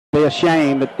be a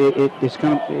shame that it's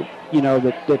going to,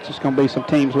 that there's going to be some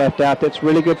teams left out. That's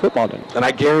really good football teams. And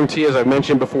I guarantee, as I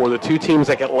mentioned before, the two teams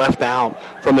that get left out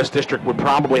from this district would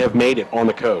probably have made it on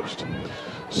the coast.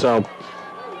 So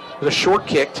the short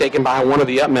kick taken by one of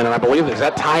the Upmen, and I believe is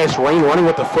that Tyus Rain running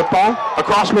with the football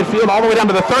across midfield all the way down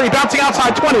to the 30, bouncing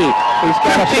outside 20, 15,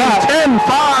 10,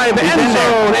 5, end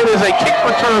zone. It is a kick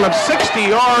return of 60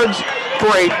 yards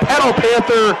for a Petal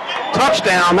Panther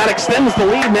touchdown. That extends the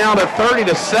lead now to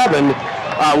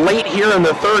 30-7 late here in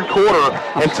the third quarter.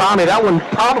 And Tommy, that one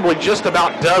probably just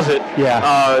about does it.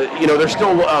 Yeah. There's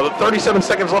still 37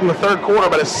 seconds left in the third quarter,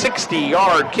 but a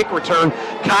 60-yard kick return.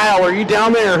 Kyle, are you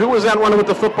down there? Who was that running with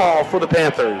the football for the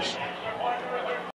Panthers?